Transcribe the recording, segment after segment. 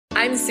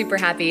I'm super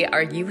happy.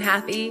 Are you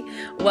happy?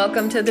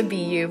 Welcome to the Be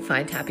You,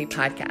 Find Happy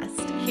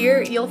podcast.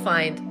 Here you'll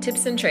find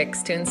tips and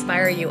tricks to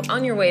inspire you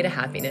on your way to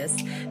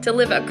happiness, to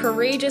live a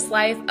courageous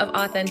life of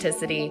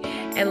authenticity,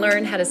 and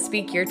learn how to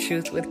speak your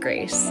truth with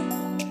grace.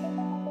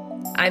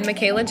 I'm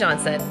Michaela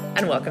Johnson,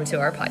 and welcome to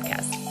our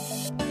podcast.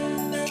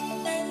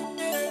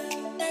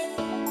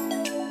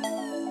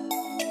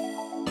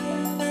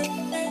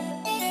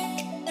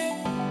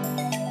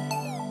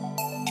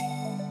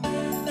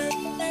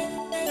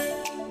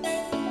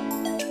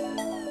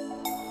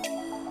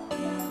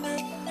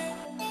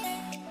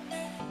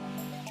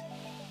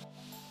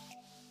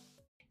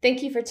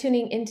 Thank you for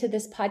tuning into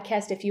this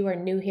podcast. If you are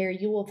new here,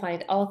 you will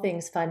find all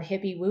things fun,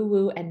 hippie,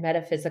 woo-woo, and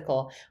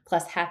metaphysical,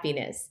 plus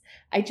happiness.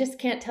 I just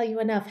can't tell you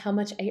enough how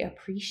much I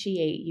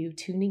appreciate you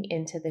tuning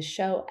into the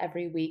show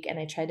every week, and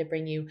I try to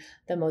bring you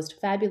the most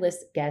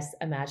fabulous guests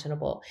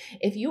imaginable.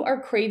 If you are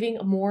craving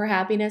more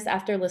happiness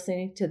after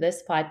listening to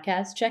this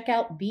podcast, check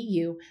out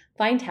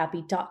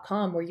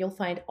BeYouFindHappy.com, where you'll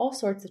find all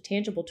sorts of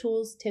tangible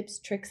tools, tips,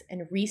 tricks,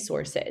 and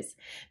resources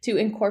to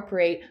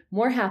incorporate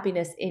more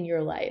happiness in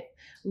your life.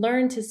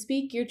 Learn to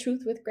speak your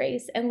truth with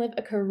grace and live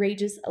a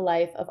courageous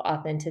life of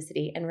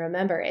authenticity. And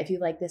remember, if you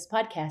like this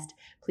podcast,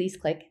 please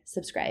click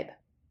subscribe.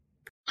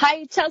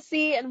 Hi,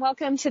 Chelsea, and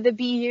welcome to the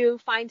Be You,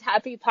 Find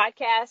Happy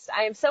podcast.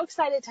 I am so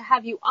excited to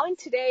have you on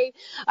today.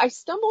 I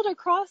stumbled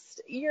across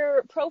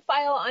your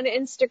profile on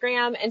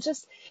Instagram and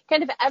just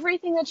kind of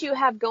everything that you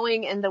have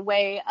going in the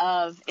way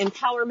of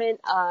empowerment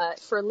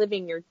for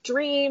living your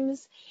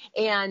dreams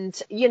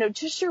and,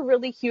 just your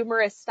really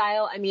humorous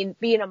style. I mean,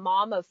 being a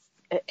mom of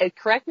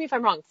correct me if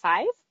I'm wrong,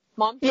 5?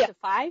 Mom to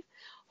 5?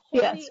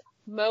 Holy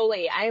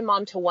moly, I am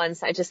mom to 1,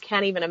 so I just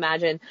can't even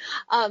imagine.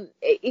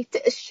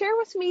 Share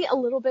with me a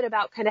little bit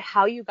about kind of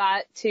how you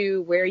got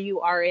to where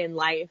you are in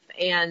life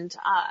and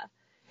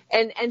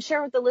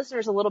share with the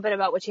listeners a little bit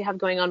about what you have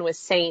going on with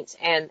Saint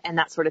and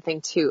that sort of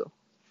thing too.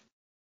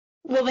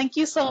 Well, thank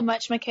you so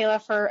much, Michaela,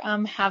 for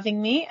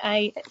having me.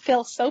 I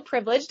feel so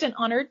privileged and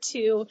honored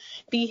to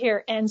be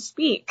here and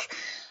speak.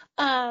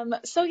 I'm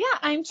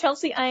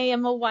Chelsea. I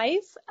am a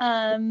wife,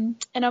 and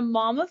a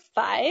mom of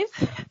 5.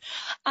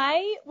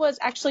 I was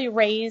actually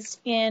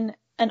raised in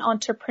an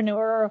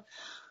entrepreneur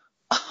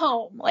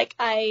home. Like,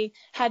 I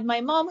had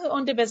my mom who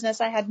owned a business.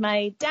 I had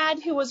my dad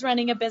who was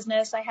running a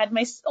business. I had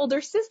my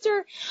older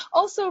sister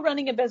also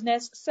running a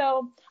business.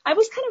 So I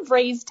was kind of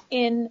raised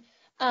in,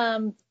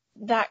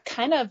 that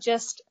kind of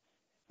just,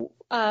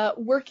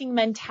 working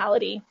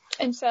mentality.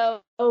 And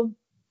so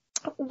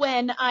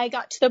when I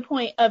got to the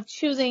point of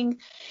choosing,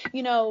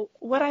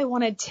 what I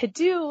wanted to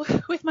do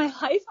with my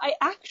life, I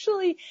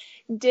actually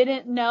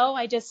didn't know.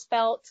 I just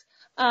felt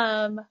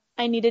I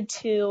needed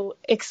to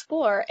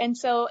explore. And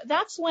so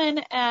that's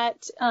when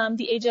at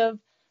the age of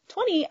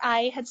 20,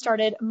 I had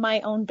started my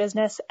own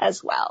business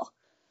as well.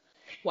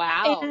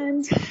 Wow.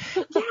 And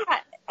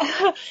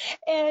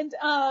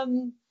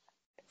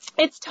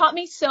it's taught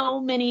me so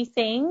many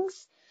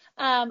things.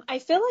 I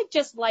feel like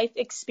just life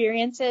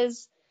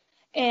experiences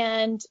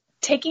and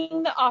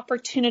taking the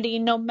opportunity,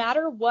 no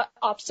matter what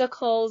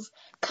obstacles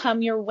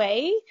come your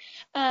way,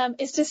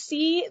 is to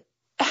see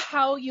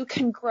how you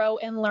can grow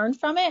and learn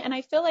from it. And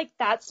I feel like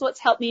that's what's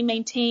helped me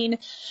maintain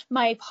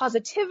my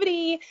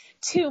positivity,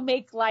 to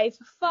make life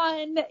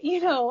fun,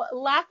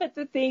 laugh at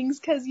the things,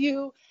 because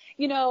you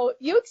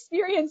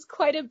experience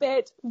quite a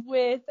bit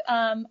with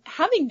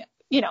having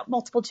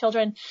multiple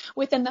children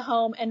within the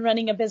home and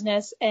running a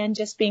business and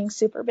just being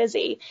super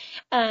busy.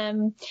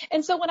 And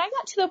so when I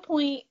got to the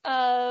point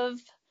of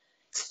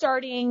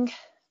starting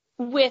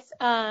with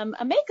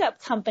a makeup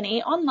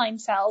company, online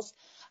sales,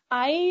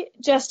 I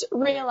just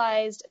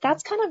realized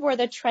that's kind of where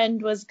the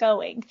trend was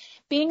going.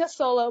 Being a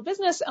solo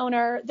business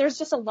owner, there's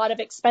just a lot of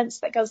expense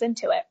that goes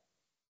into it.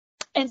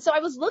 And so I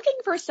was looking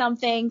for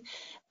something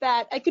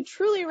that I could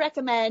truly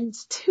recommend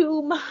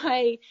to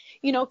my,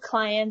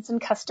 clients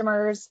and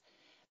customers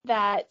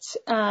that,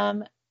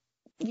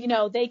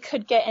 they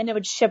could get and it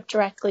would ship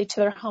directly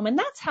to their home. And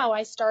that's how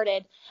I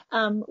started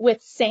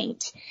with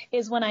Saint,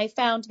 is when I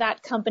found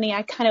that company,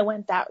 I kind of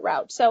went that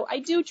route. So I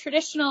do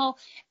traditional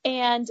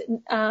and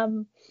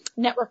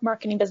network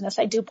marketing business.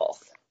 I do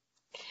both.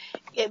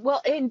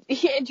 And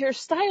your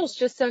style's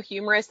just so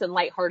humorous and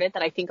lighthearted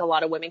that I think a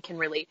lot of women can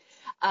relate.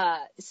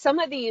 Some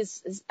of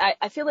these,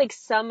 I feel like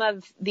some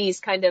of these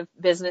kind of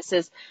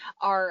businesses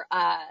are,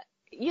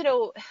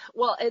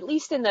 at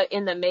least in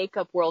the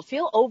makeup world,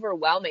 feel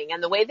overwhelming.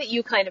 And the way that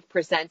you kind of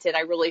present it,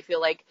 I really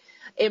feel like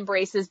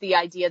embraces the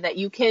idea that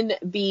you can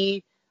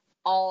be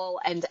all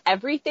and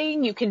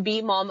everything. You can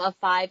be mom of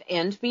 5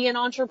 and be an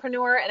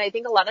entrepreneur. And I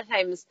think a lot of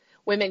times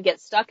women get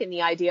stuck in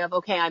the idea of,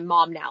 okay, I'm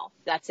mom now.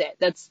 That's it.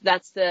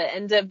 That's the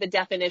end of the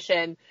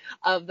definition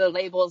of the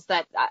labels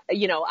that,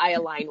 I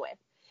align with.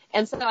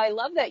 And so I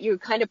love that you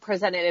kind of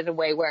present it in a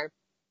way where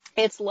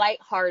it's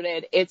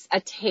lighthearted, it's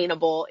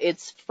attainable,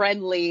 it's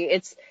friendly,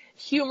 it's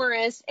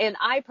humorous. And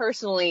I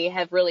personally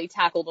have really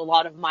tackled a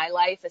lot of my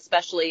life,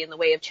 especially in the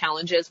way of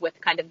challenges,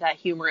 with kind of that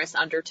humorous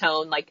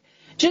undertone, like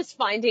just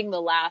finding the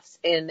laughs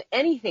in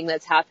anything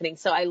that's happening.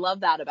 So I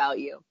love that about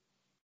you.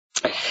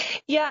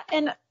 Yeah.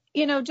 And,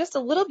 just a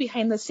little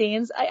behind the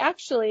scenes, I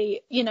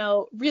actually,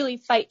 really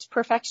fight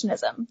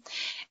perfectionism.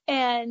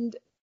 And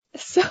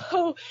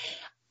so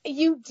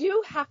you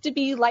do have to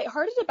be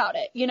lighthearted about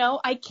it.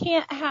 I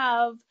can't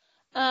have,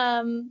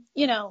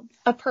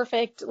 a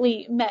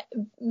perfectly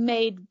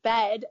made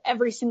bed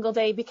every single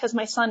day because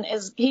my son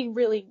he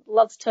really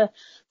loves to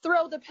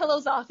throw the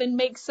pillows off and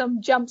make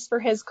some jumps for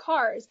his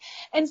cars.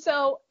 And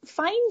so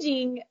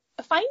finding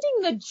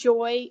the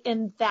joy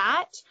in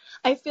that,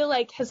 I feel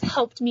like has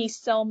helped me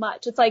so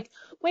much. It's like,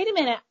 wait a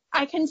minute,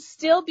 I can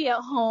still be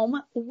at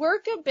home,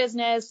 work a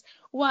business,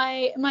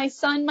 why my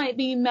son might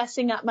be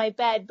messing up my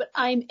bed, but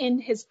I'm in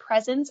his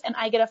presence and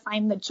I get to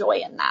find the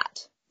joy in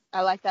that.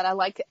 I like that. I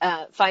like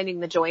finding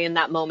the joy in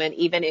that moment,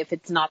 even if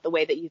it's not the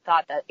way that you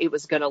thought that it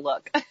was going to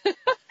look,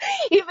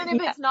 even if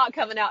it's not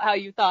coming out how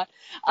you thought.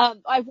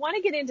 I want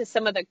to get into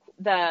some of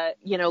the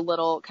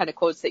little kind of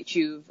quotes that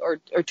or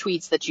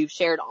tweets that you've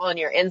shared on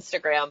your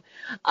Instagram.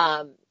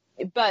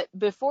 But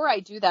before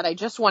I do that, I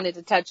just wanted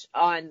to touch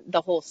on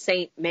the whole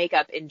Saint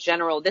makeup in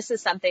general. This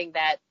is something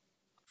that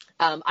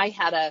I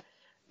had a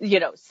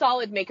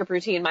solid makeup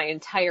routine my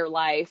entire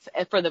life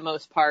for the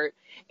most part.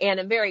 And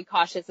I'm very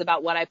cautious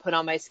about what I put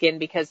on my skin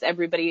because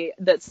everybody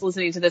that's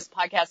listening to this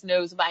podcast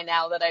knows by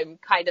now that I'm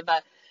kind of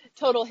a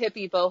total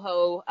hippie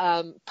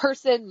boho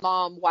person,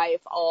 mom,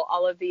 wife,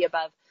 all of the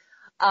above.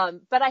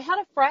 But I had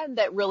a friend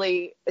that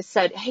really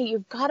said, hey,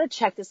 you've got to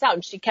check this out.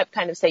 And she kept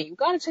kind of saying, you've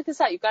got to check this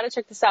out. You've got to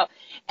check this out.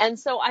 And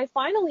so I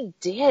finally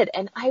did.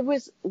 And I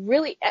was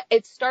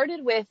it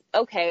started with,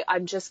 okay,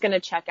 I'm just going to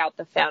check out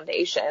the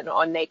foundation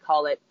on, they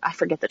call it, I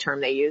forget the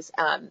term they use,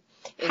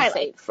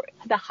 highlight.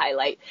 The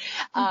highlight.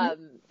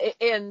 Mm-hmm.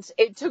 And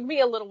it took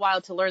me a little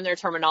while to learn their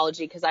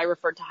terminology because I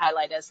referred to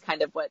highlight as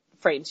kind of what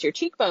frames your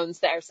cheekbones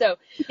there. So,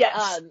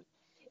 yes.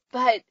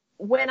 But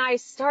when I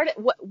started,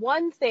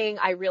 one thing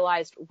I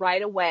realized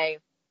right away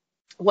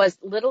was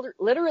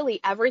literally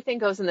everything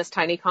goes in this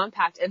tiny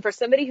compact. And for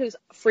somebody who's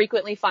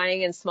frequently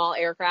flying in small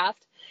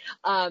aircraft,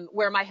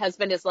 where my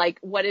husband is like,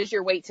 what is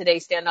your weight today?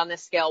 Stand on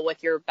this scale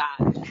with your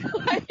bag.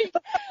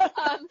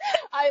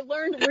 I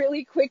learned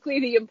really quickly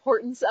the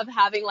importance of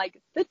having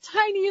like the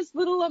tiniest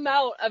little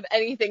amount of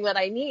anything that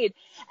I need.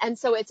 And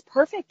so it's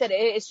perfect that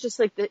it's just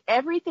like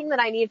everything that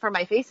I need for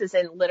my face is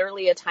in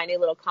literally a tiny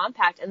little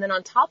compact. And then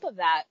on top of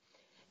that,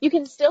 you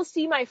can still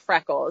see my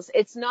freckles.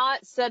 It's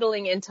not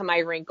settling into my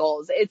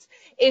wrinkles.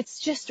 It's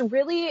just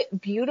really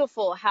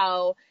beautiful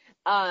how,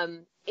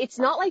 it's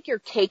not like you're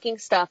caking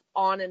stuff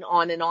on and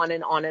on and on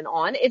and on and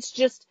on. It's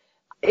just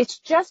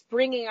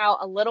bringing out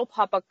a little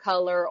pop of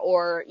color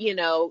or,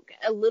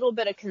 a little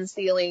bit of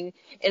concealing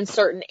in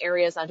certain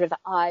areas under the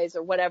eyes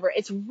or whatever.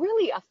 It's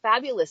really a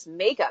fabulous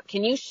makeup.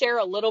 Can you share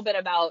a little bit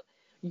about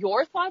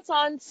your thoughts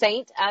on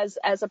Saint as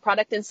a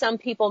product? And some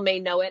people may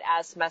know it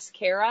as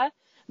mascara,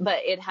 but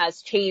it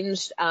has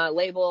changed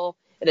label,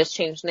 it has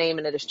changed name,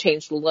 and it has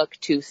changed look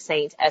to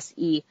Saint,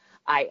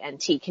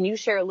 S-E-I-N-T. Can you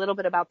share a little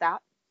bit about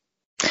that?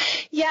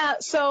 Yeah,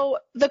 so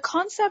the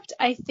concept,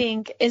 I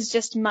think, is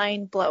just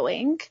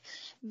mind-blowing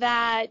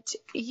that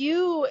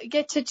you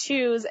get to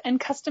choose and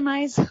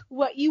customize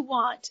what you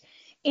want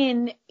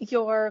in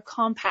your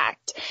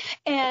compact.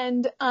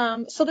 And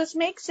so this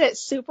makes it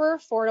super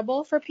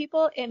affordable for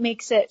people. It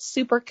makes it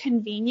super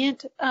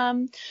convenient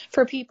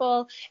for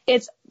people.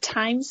 It's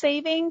time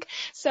saving.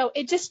 So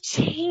it just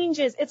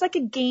changes. It's like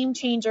a game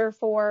changer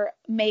for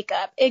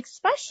makeup,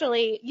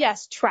 especially,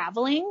 yes,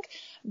 traveling,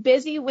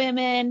 busy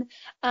women,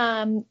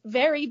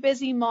 very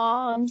busy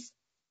moms.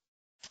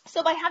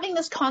 So by having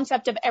this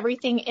concept of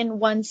everything in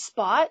one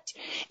spot,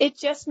 it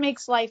just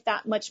makes life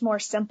that much more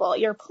simple.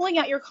 You're pulling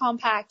out your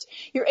compact.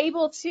 You're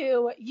able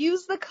to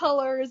use the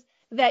colors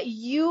that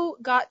you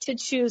got to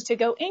choose to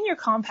go in your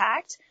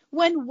compact.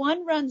 When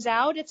one runs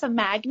out, it's a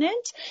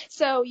magnet.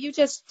 So you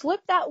just flip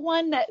that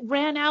one that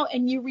ran out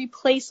and you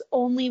replace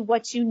only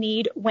what you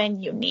need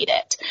when you need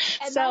it.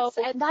 And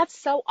that's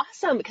so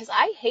awesome because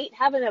I hate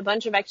having a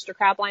bunch of extra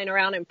crap lying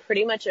around. I'm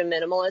pretty much a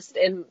minimalist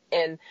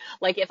in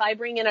like if I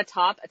bring in a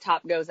top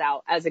goes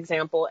out as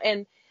example.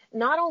 And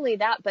not only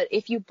that, but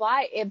if you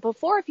buy an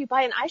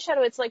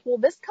eyeshadow, it's like, well,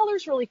 this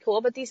color's really cool,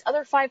 but these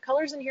other 5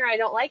 colors in here I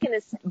don't like, and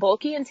it's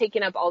bulky and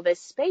taking up all this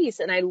space.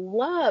 And I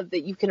love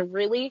that you can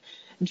really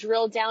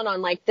drill down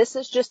on like, this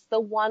is just the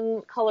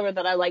one color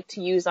that I like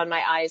to use on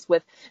my eyes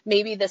with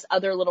maybe this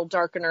other little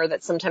darkener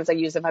that sometimes I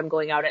use if I'm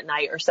going out at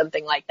night or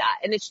something like that.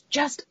 And it's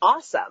just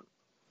awesome.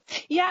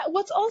 Yeah.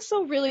 What's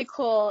also really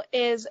cool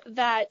is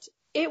that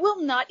it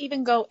will not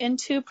even go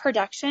into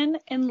production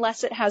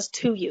unless it has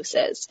 2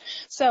 uses.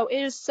 So it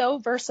is so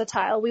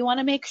versatile. We want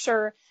to make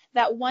sure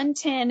that one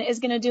tin is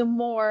going to do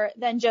more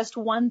than just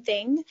one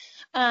thing,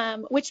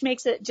 which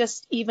makes it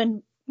just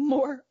even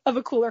more of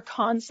a cooler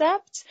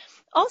concept.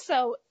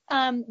 Also,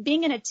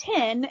 being in a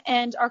tin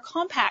and our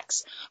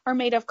compacts are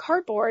made of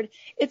cardboard,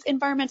 it's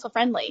environmental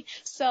friendly.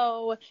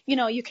 So,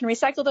 you can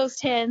recycle those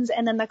tins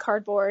and then the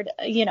cardboard,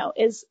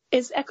 is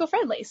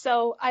eco-friendly.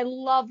 So I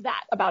love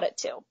that about it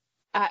too.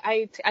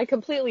 I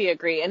completely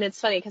agree. And it's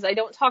funny because I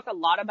don't talk a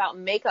lot about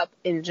makeup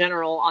in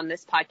general on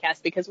this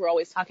podcast because we're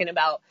always talking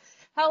about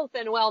health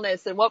and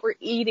wellness and what we're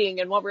eating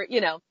and what we're,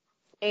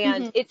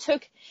 and it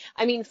took,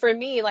 I mean, for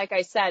me, like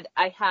I said,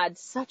 I had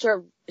such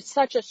a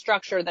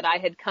structure that I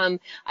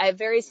have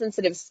very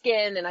sensitive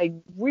skin and I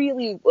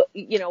really,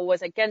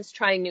 was against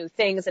trying new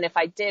things. And if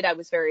I did, I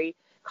was very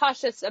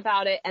cautious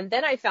about it. And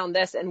then I found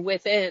this, and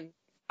within,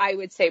 I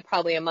would say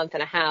probably a month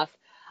and a half,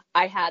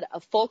 I had a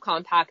full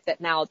compact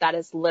that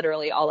is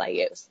literally all I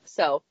use.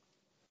 So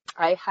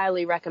I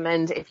highly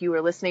recommend, if you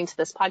were listening to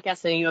this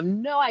podcast and you have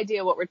no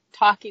idea what we're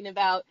talking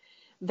about,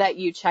 that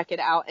you check it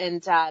out.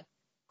 And,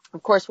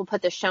 of course, we'll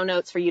put the show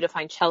notes for you to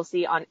find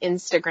Chelsea on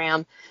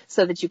Instagram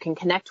so that you can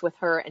connect with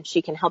her and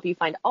she can help you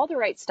find all the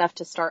right stuff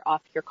to start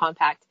off your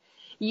compact.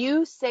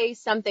 You say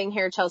something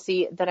here,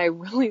 Chelsea, that I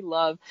really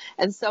love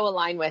and so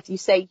align with. You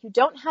say you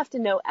don't have to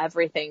know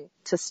everything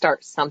to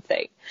start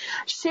something.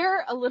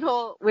 Share a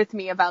little with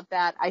me about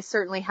that. I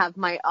certainly have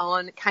my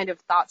own kind of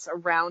thoughts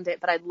around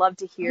it, but I'd love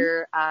to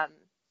hear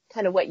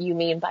kind of what you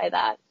mean by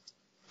that.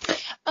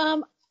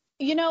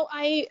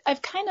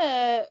 I've kind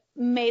of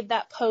made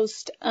that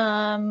post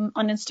on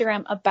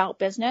Instagram about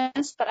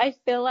business, but I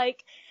feel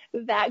like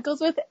that goes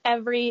with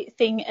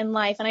everything in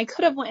life. And I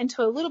could have went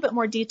into a little bit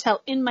more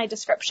detail in my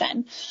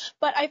description,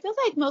 but I feel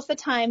like most of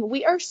the time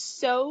we are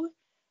so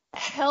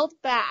held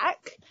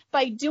back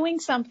by doing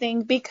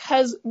something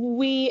because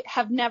we've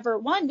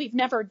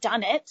never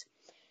done it.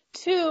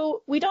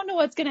 2, we don't know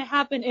what's going to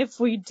happen if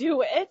we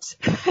do it.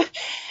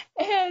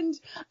 And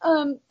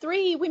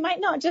 3, we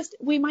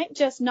might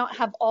just not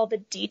have all the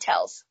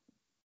details.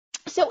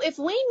 So if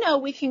we know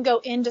we can go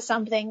into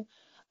something,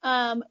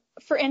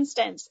 for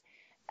instance,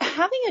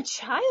 having a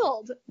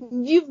child,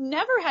 you've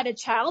never had a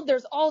child,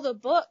 there's all the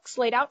books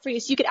laid out for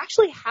you, so you could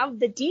actually have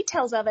the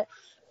details of it,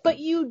 but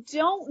you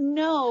don't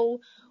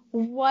know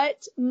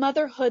what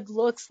motherhood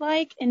looks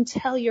like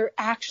until you're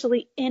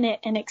actually in it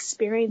and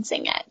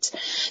experiencing it.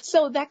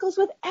 So that goes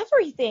with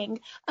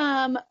everything.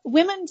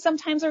 Women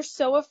sometimes are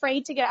so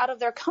afraid to get out of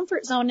their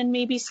comfort zone and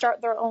maybe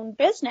start their own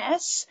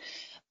business,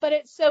 but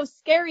it's so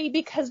scary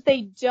because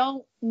they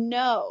don't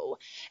know.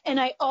 And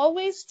I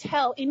always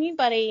tell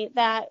anybody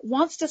that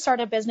wants to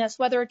start a business,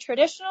 whether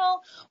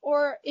traditional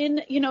or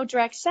in,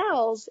 direct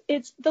sales,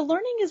 it's the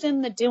learning is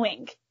in the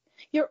doing.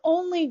 You're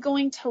only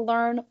going to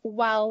learn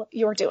while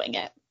you're doing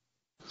it.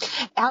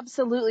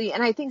 Absolutely.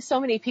 And I think so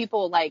many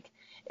people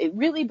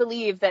really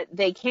believe that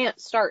they can't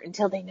start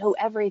until they know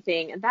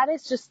everything. And that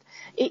is just,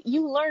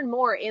 you learn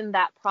more in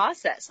that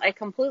process. I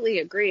completely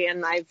agree.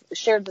 And I've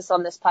shared this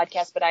on this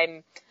podcast, but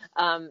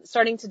I'm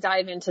starting to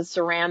dive into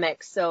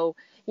ceramics. So,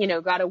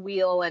 got a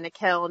wheel and a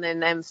kiln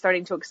and I'm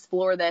starting to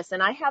explore this.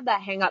 And I have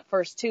that hang up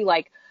first too.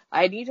 Like,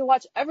 I need to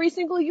watch every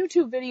single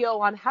YouTube video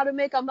on how to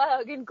make a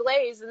mug and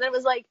glaze. And then it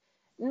was like,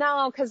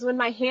 no, because when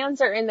my hands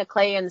are in the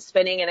clay and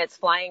spinning and it's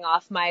flying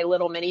off my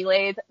little mini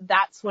lathe,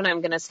 that's when I'm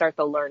going to start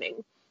the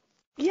learning.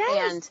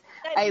 Yes,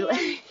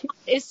 and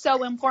is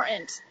so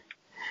important.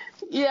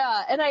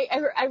 Yeah, and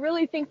I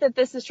really think that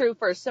this is true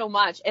for so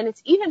much, and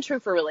it's even true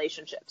for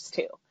relationships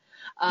too.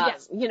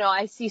 Yes.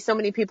 I see so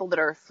many people that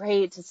are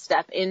afraid to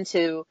step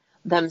into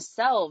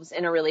themselves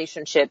in a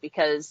relationship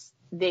because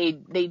they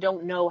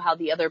don't know how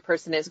the other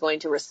person is going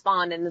to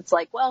respond, and it's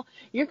like, well,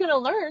 you're going to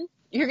learn.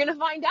 You're going to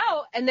find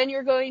out, and then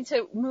you're going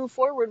to move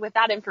forward with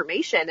that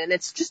information. And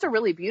it's just a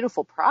really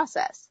beautiful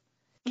process.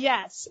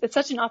 Yes. It's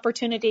such an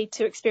opportunity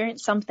to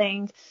experience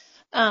something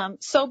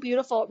so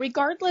beautiful.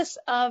 Regardless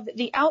of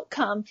the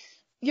outcome,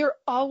 you're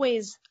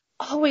always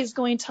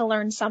going to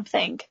learn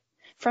something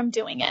from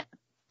doing it.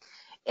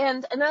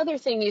 And another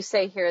thing you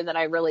say here that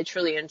I really,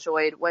 truly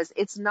enjoyed was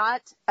it's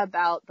not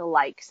about the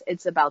likes.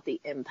 It's about the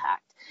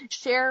impact.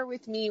 Share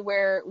with me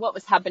what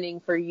was happening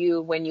for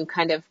you when you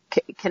kind of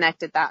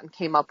connected that and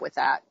came up with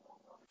that.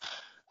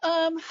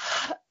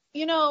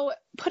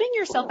 Putting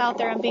yourself out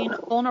there and being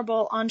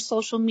vulnerable on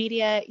social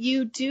media,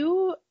 you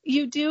do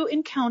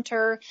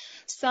encounter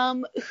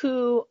some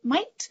who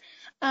might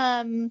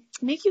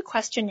make you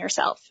question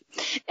yourself.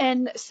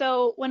 And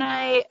so when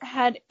I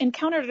had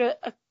encountered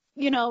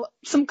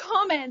some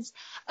comments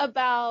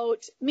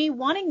about me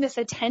wanting this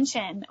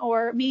attention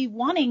or me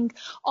wanting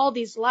all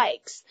these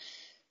likes.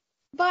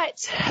 But,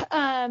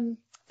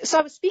 so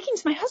I was speaking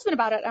to my husband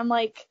about it. I'm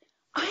like,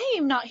 I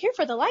am not here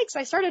for the likes.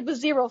 I started with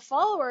 0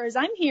 followers.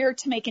 I'm here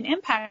to make an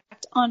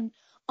impact on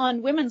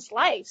women's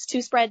lives,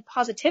 to spread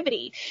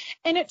positivity.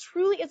 And it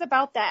truly is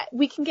about that.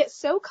 We can get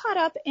so caught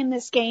up in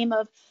this game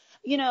of,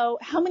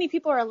 how many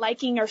people are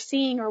liking or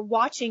seeing or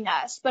watching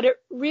us, but it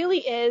really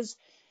is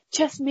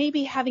just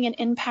maybe having an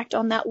impact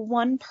on that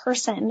one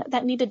person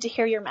that needed to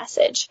hear your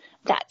message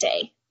that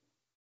day.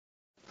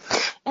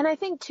 And I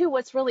think too,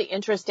 what's really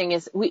interesting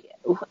is we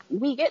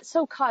get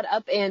so caught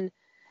up in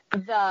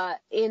the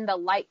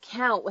like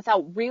count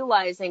without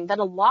realizing that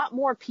a lot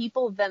more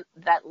people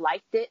that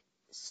liked it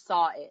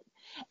saw it.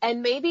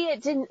 And maybe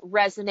it didn't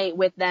resonate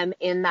with them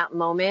in that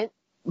moment,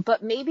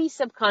 but maybe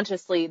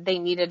subconsciously they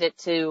needed it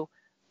to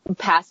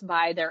pass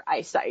by their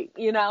eyesight,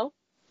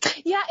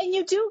 Yeah. And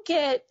you do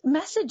get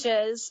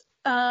messages,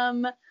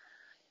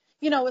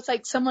 it's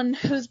like someone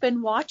who's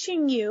been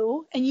watching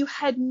you and you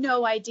had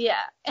no idea.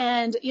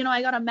 And,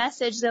 I got a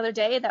message the other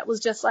day that was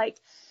just like,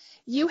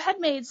 you had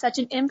made such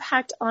an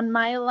impact on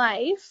my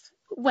life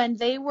when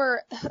they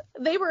were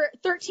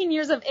 13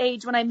 years of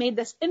age when I made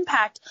this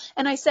impact.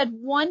 And I said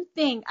one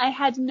thing, I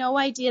had no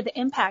idea the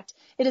impact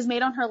it has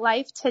made on her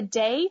life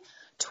today,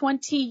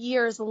 20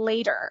 years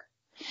later.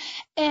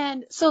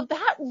 And so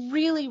that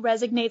really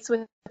resonates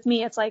with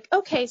me. It's like,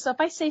 okay, so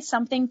if I say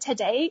something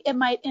today, it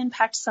might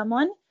impact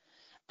someone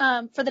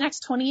for the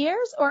next 20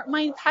 years, or it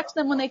might impact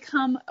them when they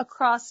come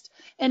across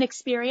an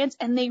experience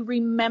and they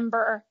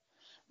remember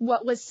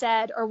what was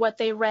said or what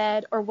they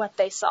read or what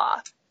they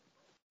saw.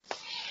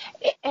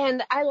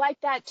 And I like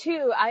that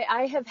too.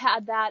 I have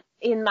had that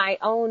in my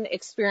own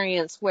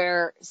experience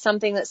where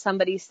something that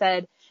somebody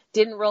said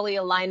didn't really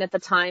align at the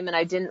time and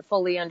I didn't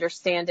fully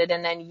understand it.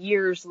 And then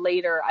years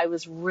later, I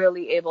was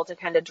really able to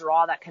kind of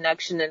draw that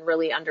connection and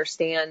really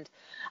understand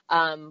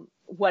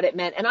what it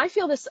meant. And I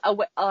feel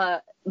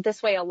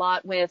this way a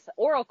lot with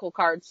oracle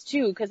cards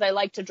too, because I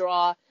like to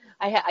draw.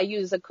 I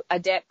use a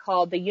deck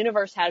called The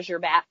Universe Has Your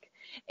Back.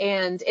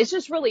 And it's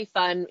just really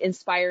fun,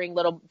 inspiring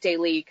little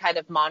daily kind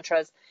of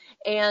mantras.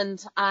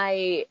 And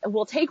I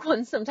will take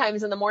one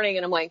sometimes in the morning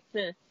and I'm like,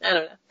 I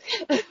don't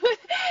know.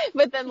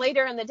 But then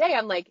later in the day,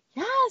 I'm like,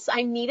 yes,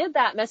 I needed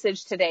that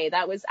message today.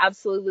 That was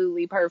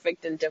absolutely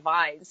perfect and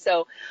divine.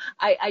 So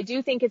I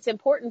do think it's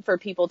important for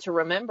people to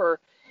remember.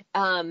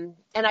 And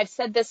I've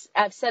said this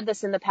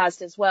in the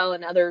past as well.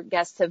 And other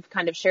guests have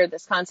kind of shared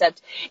this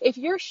concept. If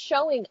you're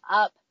showing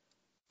up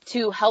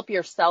to help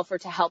yourself or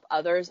to help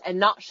others and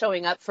not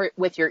showing up for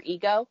your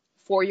ego,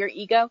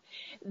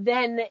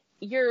 then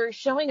you're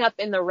showing up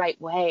in the right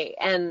way.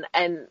 And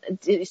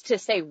to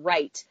say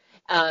right,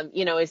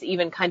 is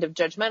even kind of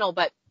judgmental,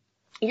 but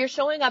you're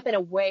showing up in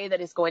a way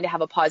that is going to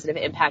have a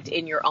positive impact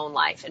in your own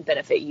life and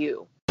benefit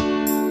you.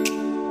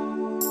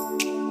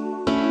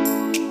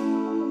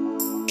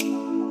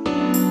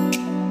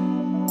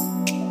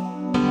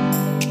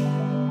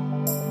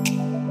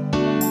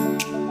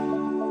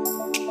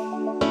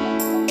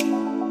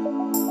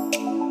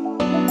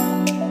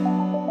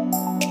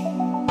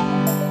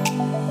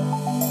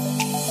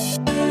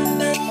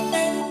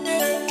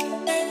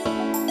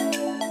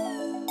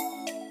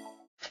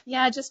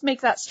 Yeah, just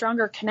make that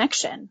stronger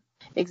connection.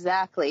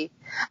 Exactly.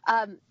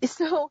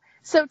 So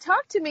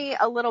talk to me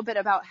a little bit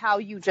about how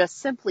you just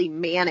simply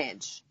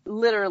manage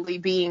literally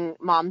being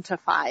mom to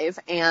 5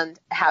 and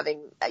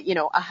having,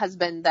 a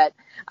husband that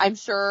I'm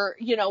sure,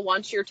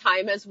 wants your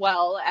time as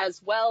well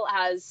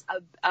as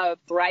a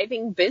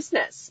thriving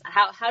business.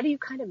 How do you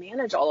kind of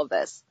manage all of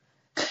this?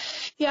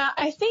 Yeah,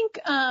 I think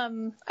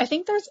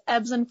there's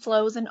ebbs and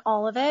flows in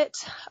all of it,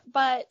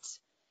 but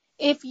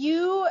if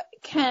you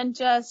can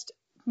just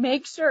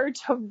make sure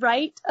to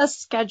write a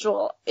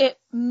schedule, it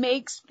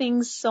makes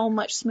things so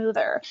much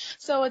smoother.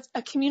 So it's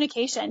a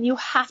communication. You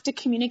have to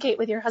communicate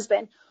with your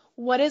husband.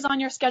 What is on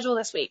your schedule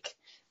this week?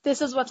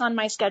 This is what's on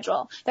my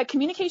schedule. That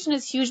communication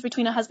is huge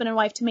between a husband and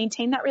wife to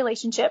maintain that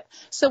relationship.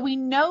 So we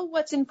know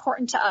what's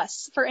important to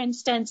us. For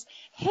instance,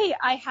 hey,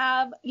 I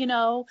have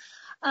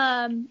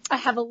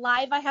a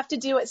live I have to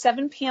do at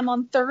 7 p.m.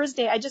 on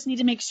Thursday. I just need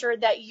to make sure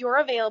that you're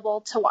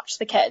available to watch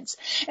the kids.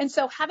 And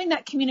so having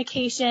that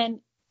communication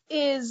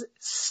is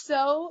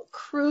so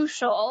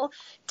crucial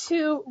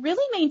to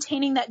really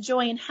maintaining that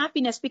joy and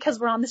happiness because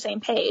we're on the same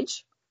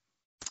page.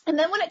 And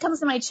then when it comes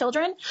to my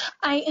children,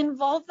 I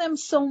involve them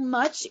so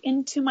much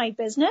into my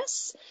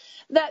business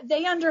that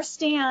they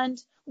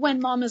understand when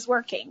mom is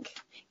working.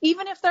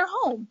 Even if they're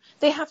home,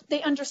 they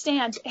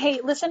understand,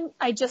 hey, listen,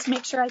 I just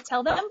make sure I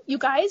tell them, you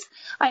guys,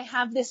 I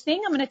have this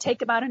thing I'm going to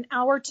take about an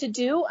hour to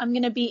do. I'm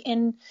going to be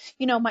in,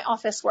 my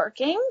office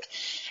working.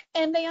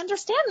 And they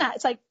understand that.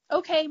 It's like,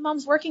 okay,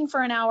 mom's working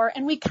for an hour.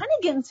 And we kind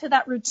of get into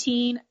that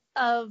routine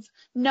of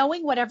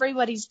knowing what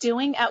everybody's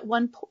doing at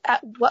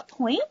what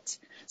point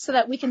so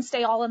that we can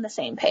stay all on the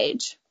same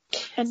page.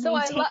 And so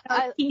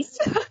our peace.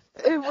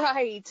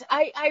 Right.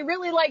 I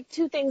really like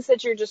two things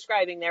that you're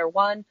describing there.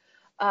 One,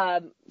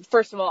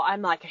 first of all,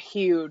 I'm like a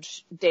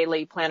huge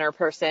daily planner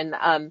person.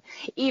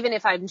 Even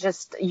if I'm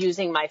just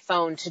using my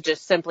phone to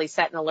just simply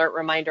set an alert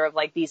reminder of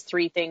like these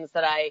 3 things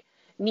that I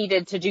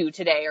needed to do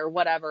today or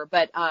whatever,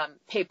 but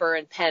paper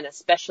and pen,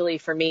 especially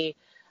for me.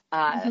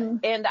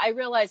 And I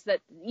realize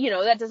that,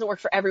 that doesn't work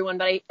for everyone,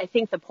 but I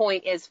think the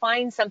point is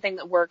find something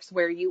that works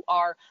where you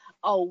are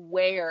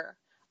aware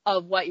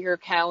of what your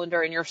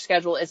calendar and your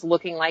schedule is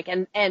looking like.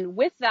 And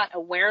with that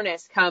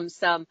awareness comes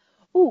some,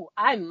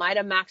 I might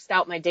have maxed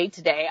out my day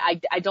today.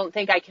 I don't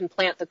think I can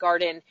plant the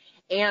garden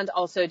and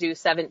also do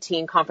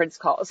 17 conference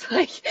calls.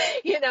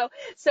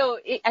 So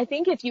I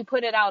think if you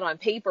put it out on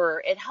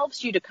paper, it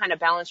helps you to kind of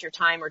balance your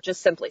time or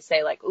just simply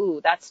say like,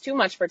 that's too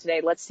much for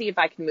today. Let's see if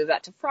I can move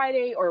that to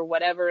Friday or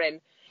whatever.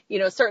 And,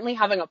 certainly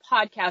having a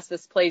podcast,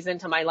 this plays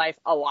into my life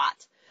a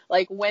lot.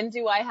 Like, when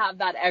do I have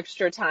that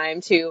extra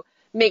time to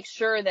make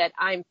sure that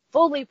I'm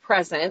fully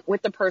present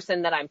with the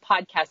person that I'm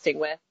podcasting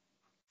with?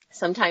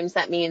 Sometimes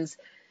that means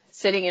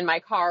sitting in my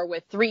car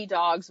with 3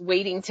 dogs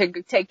waiting to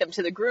take them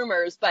to the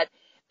groomers, but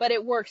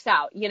it works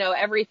out.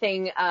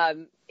 Everything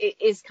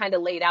is kind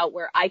of laid out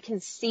where I can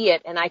see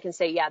it and I can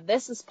say, yeah,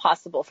 this is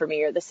possible for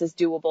me, or this is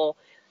doable.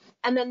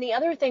 And then the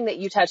other thing that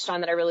you touched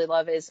on that I really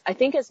love is, I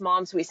think as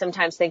moms, we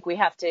sometimes think we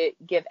have to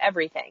give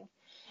everything.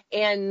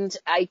 And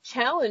I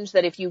challenge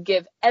that if you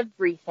give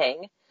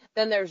everything,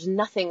 then there's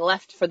nothing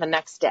left for the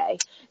next day.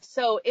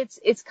 So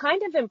it's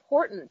kind of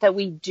important that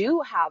we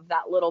do have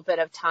that little bit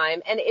of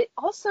time. And it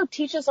also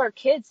teaches our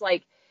kids,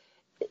 like,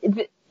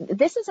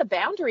 this is a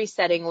boundary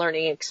setting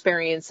learning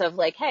experience of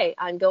like, hey,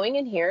 I'm going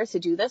in here to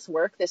do this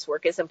work. This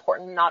work is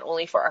important not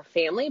only for our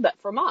family, but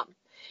for mom.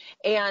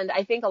 And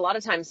I think a lot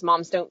of times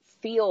moms don't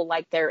feel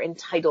like they're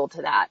entitled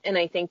to that. And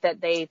I think that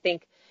they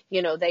think,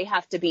 they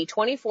have to be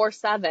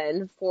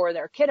 24/7 for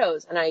their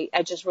kiddos. And I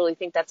just really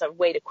think that's a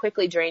way to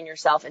quickly drain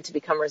yourself and to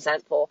become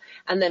resentful.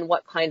 And then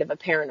what kind of a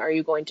parent are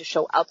you going to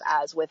show up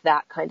as with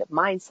that kind of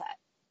mindset?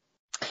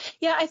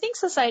 Yeah, I think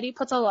society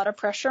puts a lot of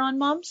pressure on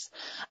moms.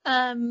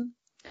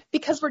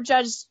 Because we're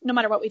judged no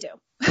matter what we do.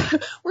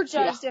 We're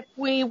judged if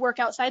we work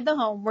outside the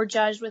home. We're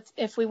judged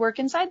if we work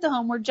inside the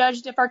home. We're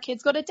judged if our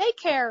kids go to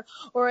daycare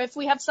or if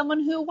we have someone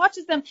who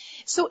watches them.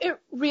 So it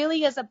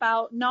really is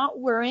about not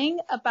worrying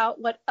about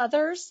what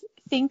others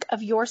think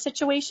of your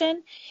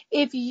situation.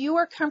 If you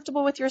are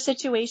comfortable with your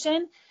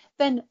situation,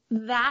 then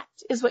that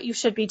is what you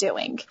should be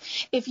doing.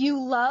 If you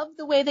love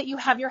the way that you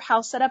have your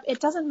house set up, it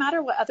doesn't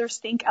matter what others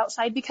think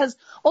outside, because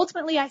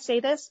ultimately, I say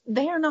this,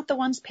 they are not the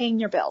ones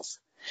paying your bills.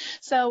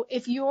 So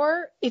if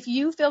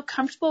you feel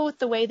comfortable with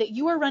the way that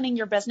you are running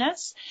your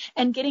business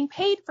and getting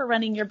paid for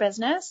running your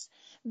business,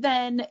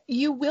 then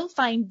you will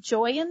find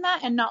joy in that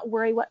and not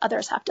worry what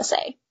others have to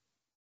say.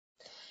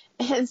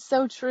 It's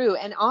so true.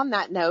 And on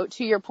that note,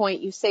 to your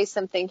point, you say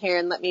something here,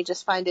 and let me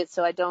just find it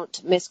so I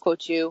don't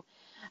misquote you.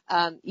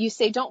 You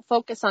say, don't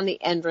focus on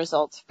the end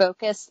results,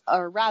 focus,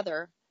 or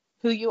rather,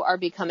 who you are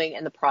becoming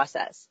in the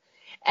process.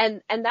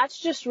 And that's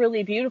just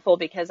really beautiful,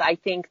 because I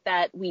think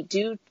that we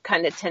do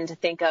kind of tend to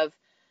think of,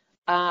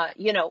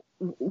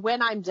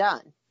 when I'm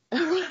done,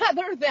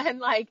 rather than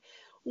like,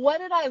 what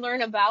did I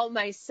learn about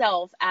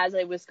myself as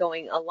I was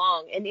going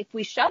along? And if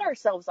we shut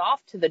ourselves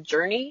off to the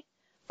journey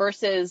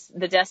versus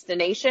the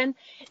destination,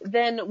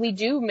 then we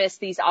do miss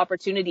these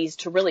opportunities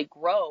to really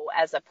grow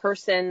as a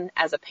person,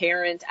 as a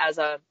parent, as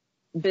a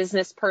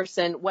business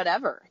person,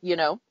 whatever,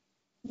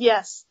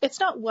 Yes, it's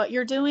not what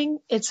you're doing,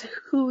 it's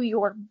who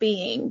you're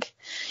being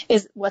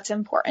is what's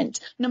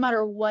important. No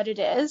matter what it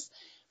is,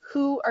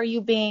 who are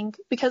you being?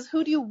 Because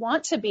who do you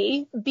want to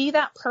be? Be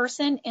that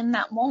person in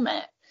that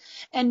moment.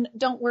 And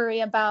don't worry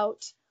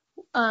about,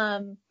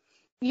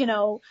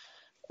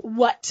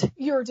 what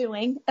you're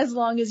doing, as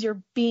long as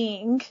you're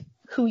being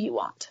who you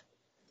want.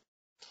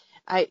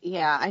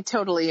 I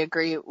totally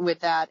agree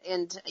with that.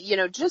 And,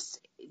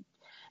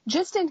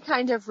 just in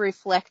kind of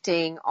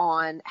reflecting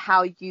on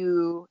how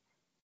you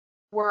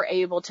were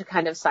able to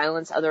kind of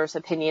silence others'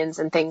 opinions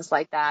and things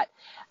like that,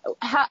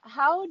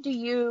 how do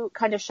you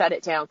kind of shut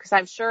it down? Because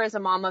I'm sure as a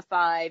mom of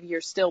 5, you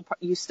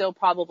still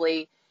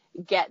probably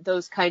get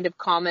those kind of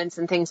comments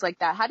and things like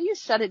that. How do you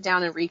shut it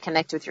down and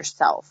reconnect with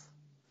yourself?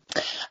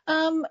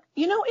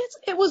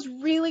 It was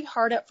really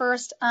hard at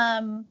first.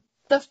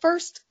 The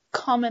first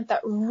comment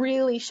that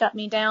really shut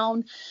me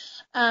down,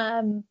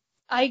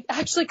 I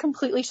actually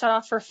completely shut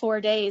off for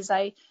 4 days.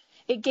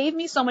 It gave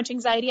me so much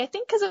anxiety, I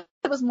think, because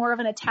it was more of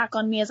an attack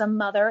on me as a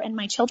mother and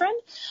my children.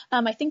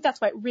 I think that's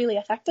why it really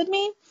affected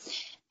me.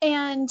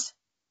 And so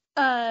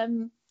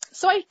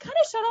I kind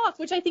of shut off,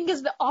 which I think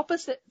is the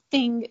opposite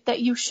thing that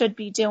you should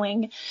be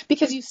doing,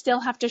 because you still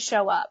have to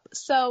show up.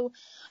 So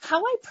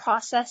how I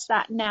process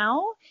that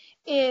now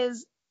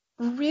is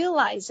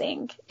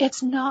realizing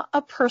it's not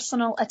a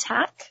personal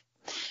attack.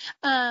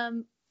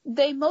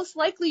 They most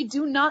likely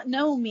do not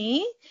know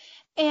me.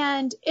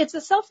 And it's a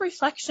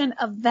self-reflection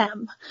of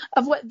them,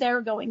 of what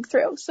they're going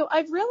through. So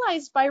I've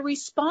realized by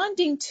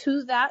responding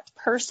to that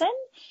person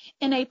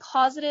in a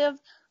positive,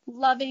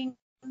 loving,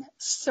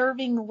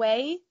 serving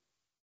way,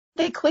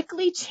 they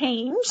quickly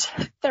change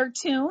their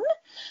tune,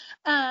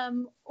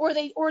 or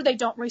they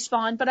don't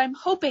respond. But I'm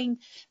hoping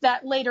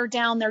that later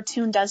down their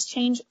tune does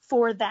change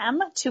for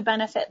them to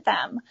benefit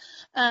them.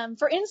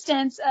 For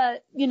instance,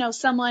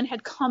 someone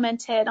had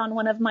commented on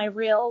one of my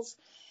reels,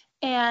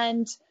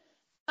 and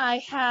I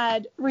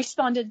had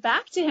responded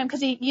back to him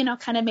because he,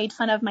 kind of made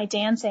fun of my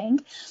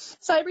dancing.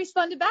 So I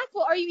responded back,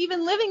 well, are you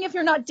even living if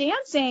you're not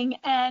dancing?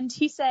 And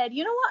he said,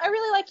 you know what? I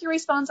really like your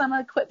response. I'm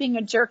going to quit being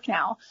a jerk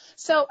now.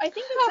 So I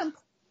think it's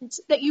important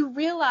that you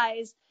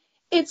realize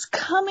it's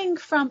coming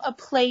from a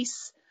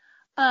place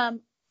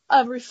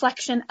a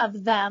reflection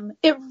of them.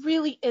 It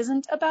really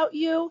isn't about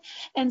you.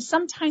 And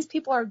sometimes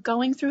people are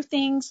going through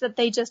things that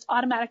they just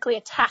automatically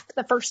attack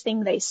the first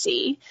thing they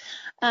see.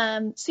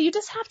 So you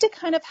just have to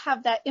kind of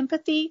have that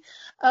empathy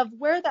of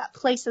where that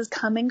place is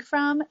coming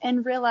from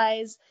and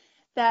realize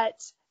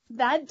that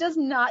that does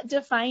not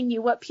define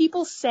you. What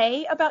people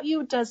say about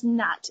you does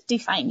not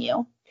define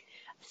you.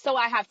 So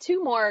I have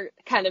 2 more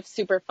kind of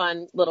super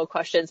fun little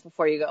questions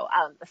before you go.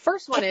 The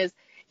first one is,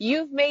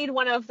 you've made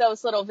one of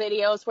those little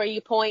videos where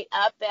you point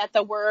up at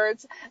the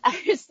words.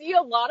 I see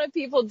a lot of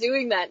people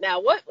doing that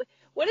now.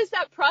 What is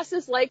that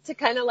process like to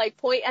kind of like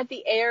point at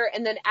the air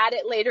and then add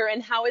it later?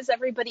 And how is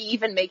everybody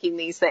even making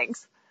these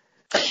things?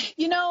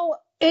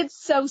 It's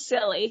so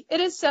silly. It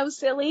is so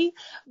silly,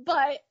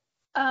 but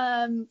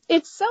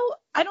it's so,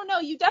 I don't know,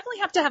 you definitely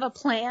have to have a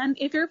plan.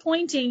 If you're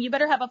pointing, you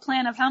better have a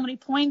plan of how many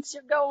points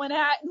you're going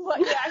at and what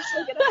you're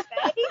actually going to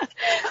say,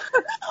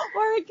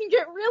 or it can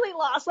get really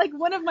lost. Like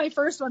one of my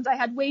first ones, I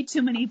had way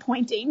too many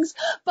pointings,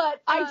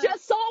 but I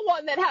just saw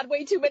one that had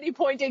way too many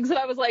pointings and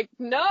I was like,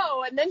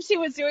 no. And then she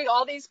was doing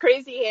all these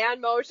crazy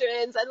hand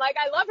motions and like,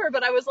 I love her,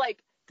 but I was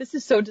like, this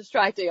is so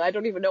distracting. I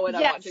don't even know what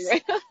I'm watching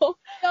right now.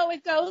 So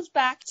it goes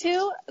back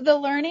to the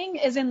learning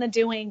is in the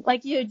doing.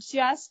 Like you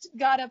just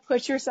got to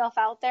put yourself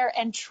out there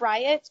and try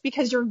it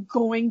because you're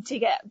going to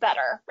get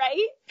better,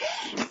 right?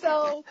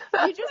 So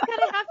you just kind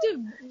of have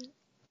to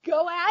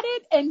go at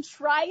it and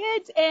try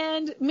it.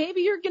 And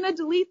maybe you're going to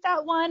delete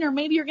that one or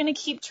maybe you're going to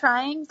keep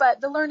trying.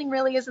 But the learning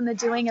really is in the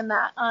doing in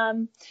that.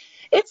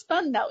 It's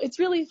fun though. It's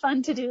really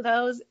fun to do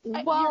those.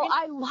 Well,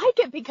 I like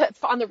it because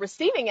on the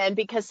receiving end,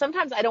 because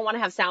sometimes I don't want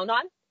to have sound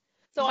on.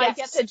 So yes. I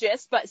get the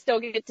gist, but still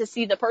get to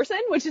see the person,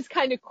 which is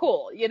kind of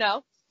cool, you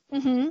know?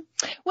 Mm-hmm.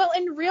 Well,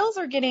 and reels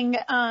are getting,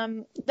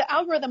 the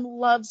algorithm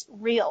loves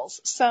reels.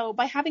 So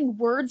by having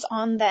words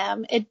on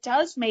them, it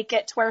does make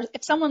it to where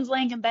if someone's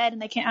laying in bed and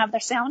they can't have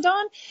their sound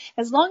on,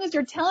 as long as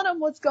you're telling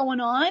them what's going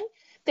on,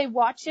 they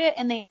watch it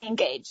and they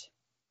engage.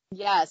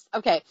 Yes.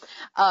 Okay.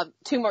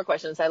 2 more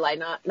questions. I lied.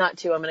 Not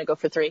 2. I'm going to go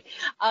for 3.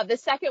 The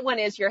second one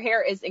is your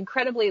hair is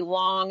incredibly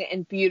long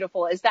and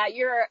beautiful. Is that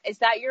your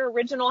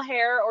original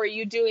hair or are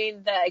you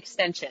doing the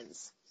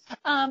extensions?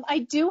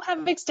 I do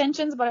have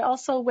extensions, but I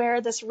also wear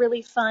this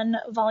really fun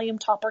volume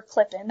topper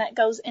clip-in that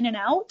goes in and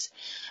out.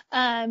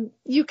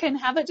 You can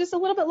have it just a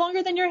little bit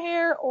longer than your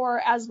hair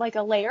or as like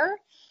a layer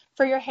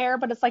for your hair,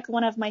 but it's like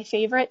one of my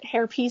favorite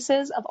hair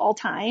pieces of all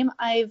time.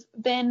 I've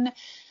been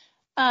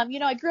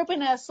I grew up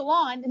in a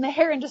salon in the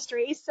hair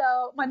industry.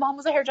 So my mom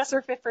was a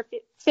hairdresser for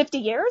 50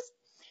 years.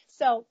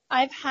 So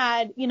I've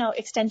had,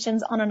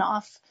 extensions on and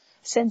off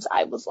since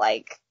I was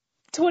like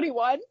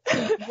 21.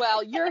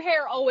 Well, your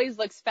hair always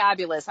looks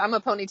fabulous. I'm a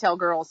ponytail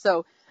girl.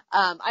 So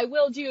I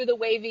will do the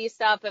wavy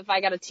stuff if I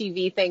got a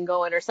TV thing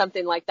going or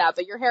something like that.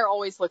 But your hair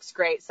always looks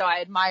great. So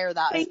I admire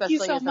that,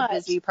 especially as a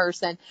busy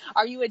person.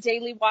 Are you a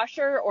daily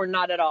washer or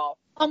not at all?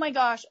 Oh my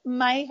gosh,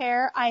 my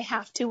hair, I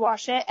have to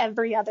wash it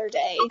every other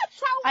day.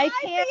 That's how I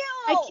feel.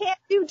 I can't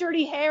do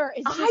dirty hair.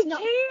 It's just not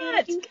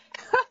can't.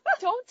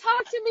 Don't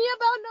talk to me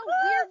about no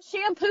weird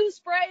shampoo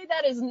spray.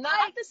 That is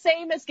not the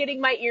same as getting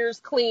my ears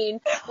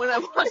clean when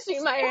I'm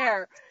washing my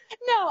hair.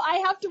 No,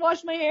 I have to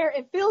wash my hair.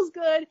 It feels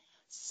good.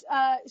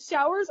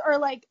 Showers are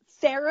like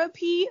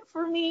therapy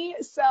for me.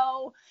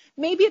 So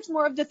maybe it's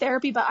more of the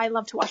therapy, but I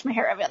love to wash my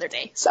hair every other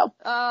day. So,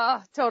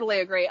 totally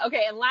agree.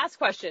 Okay. And last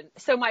question.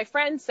 So my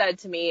friend said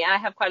to me, I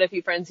have quite a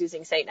few friends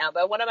using Saint now,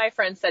 but one of my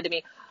friends said to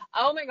me,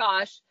 oh my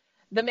gosh,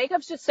 the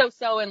makeup's just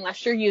so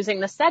unless you're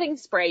using the setting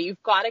spray.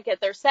 You've got to get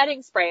their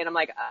setting spray. And I'm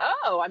like,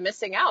 oh, I'm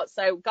missing out.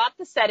 So I got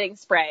the setting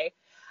spray.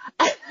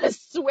 I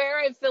swear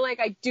I feel like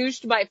I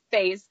douched my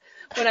face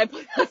when I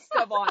put that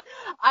stuff on.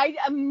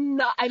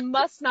 I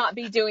must not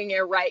be doing it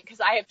right because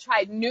I have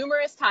tried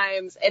numerous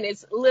times and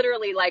it's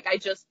literally like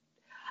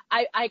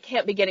I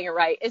can't be getting it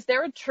right. Is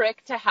there a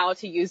trick to how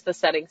to use the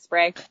setting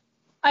spray?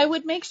 I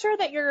would make sure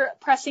that you're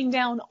pressing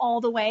down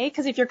all the way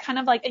because if you're kind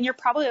of like, and you're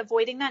probably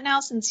avoiding that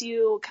now since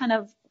you kind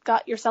of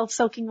got yourself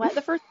soaking wet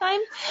the first time,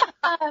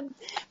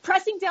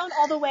 pressing down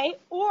all the way,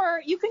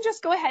 or you can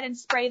just go ahead and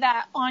spray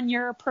that on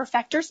your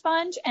Perfector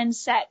sponge and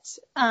set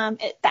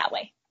it that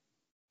way.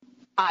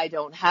 I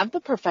don't have the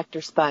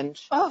Perfector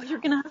sponge. Oh, you're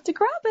going to have to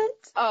grab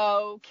it.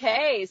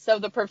 Okay. So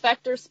the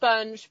Perfector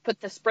sponge,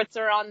 put the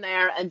spritzer on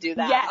there and do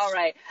that. Yes. All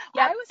right.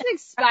 Yep. I was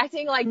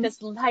expecting like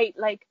this light,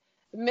 like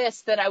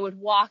mist that I would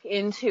walk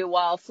into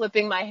while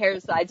flipping my hair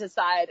side to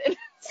side. And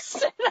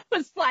I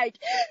was like,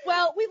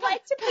 well, we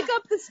like to pick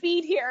up the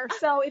speed here.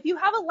 So if you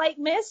have a light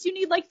mist, you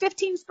need like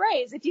 15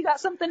 sprays. If you got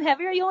something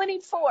heavier, you only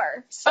need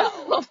 4. So.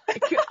 Oh my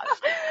gosh.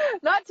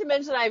 Not to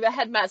mention I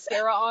had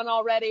mascara on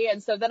already.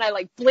 And so then I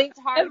like blinked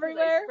hard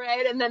everywhere,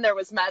 sprayed, and then there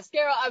was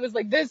mascara. I was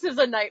like, this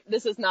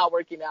is not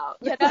working out.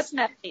 Yeah, that's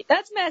messy.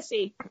 That's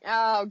messy.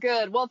 Oh,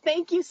 good. Well,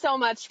 thank you so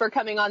much for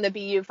coming on the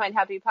Be You Find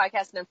Happy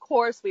podcast. And of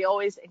course, we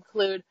always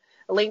include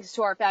links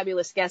to our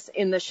fabulous guests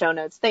in the show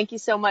notes. Thank you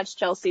so much,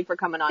 Chelsea, for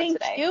coming on today.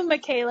 Thank you,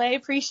 Michaela.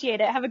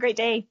 Appreciate it. Have a great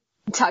day.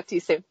 Talk to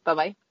you soon.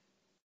 Bye-bye.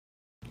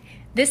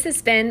 This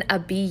has been a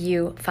Be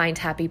You Find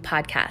Happy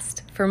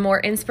podcast. For more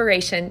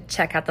inspiration,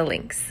 check out the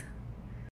links.